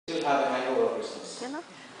have a hangover of Christmas.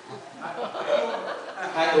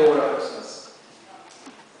 Hangover of Christmas.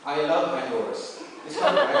 I love hangovers. It's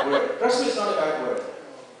not a bad word. Trust me, it's not a bad word.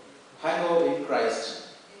 Hangover in Christ.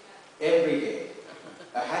 Every day.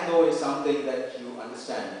 A hangover is something that you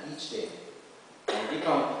understand each day and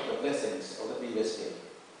recount the blessings of the previous day.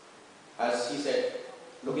 As he said,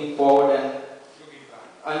 looking forward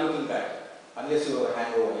and looking back. Unless you have a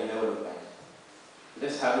hangover, you never look back.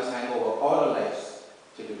 Let's have this hangover all our lives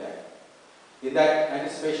to do that. In that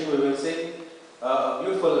anticipation, we will sing a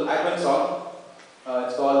beautiful Advent song.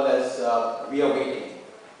 It's called as We Are Waiting.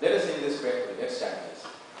 Let us sing this prayerfully. Let's stand, please.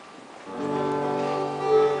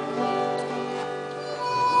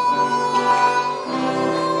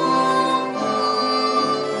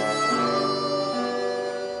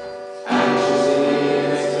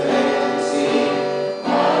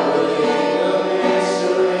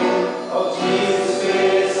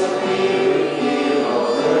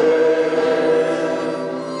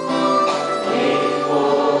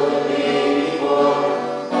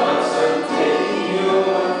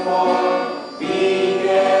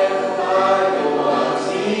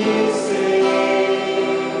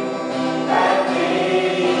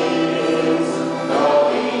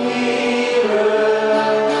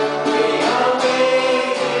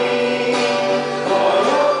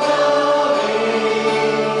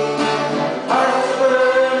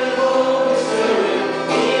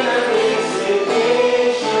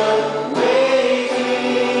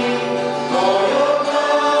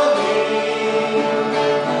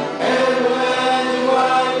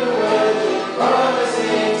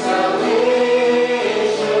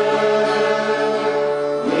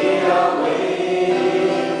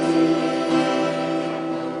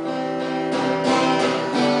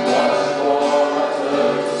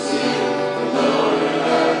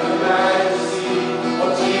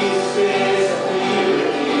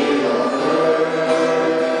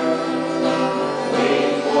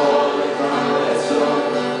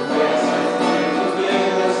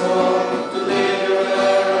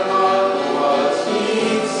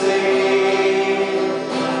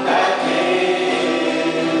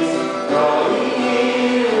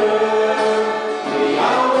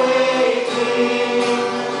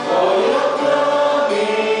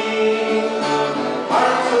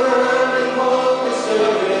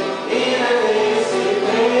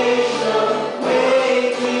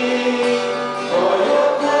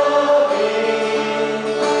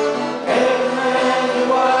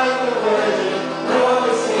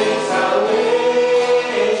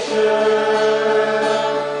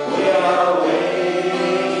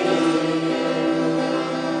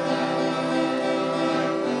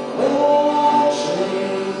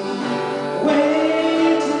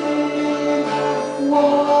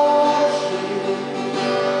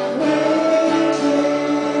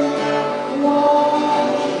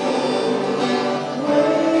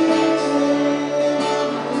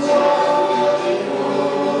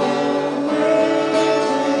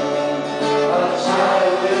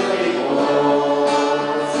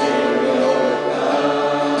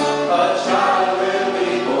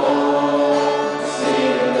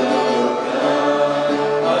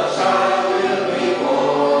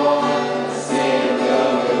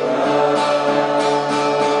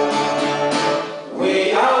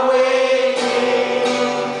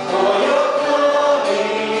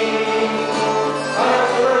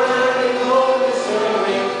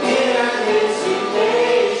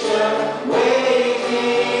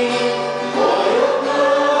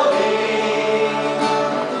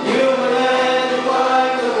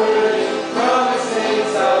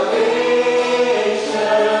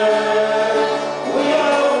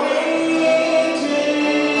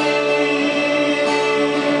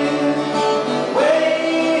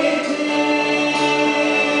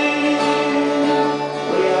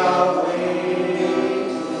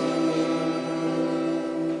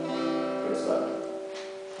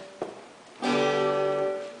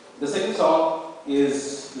 The second song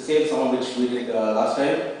is the same song which we did last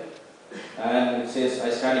time, and it says,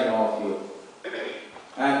 I stand in awe of you.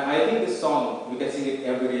 And I think this song, we can sing it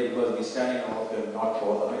every day because we stand in awe of Him, not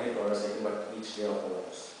for a minute or a second, but each day of our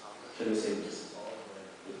lives. Shall we sing this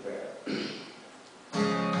with prayer?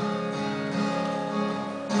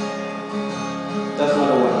 Just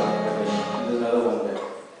another one, there's another one there.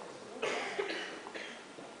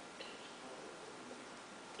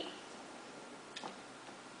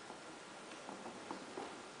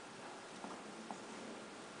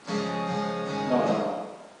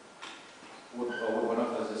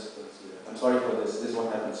 Sorry for this. This is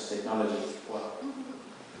what happens. Technology. Wow.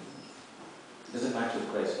 It doesn't match with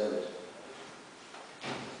Christ, does it?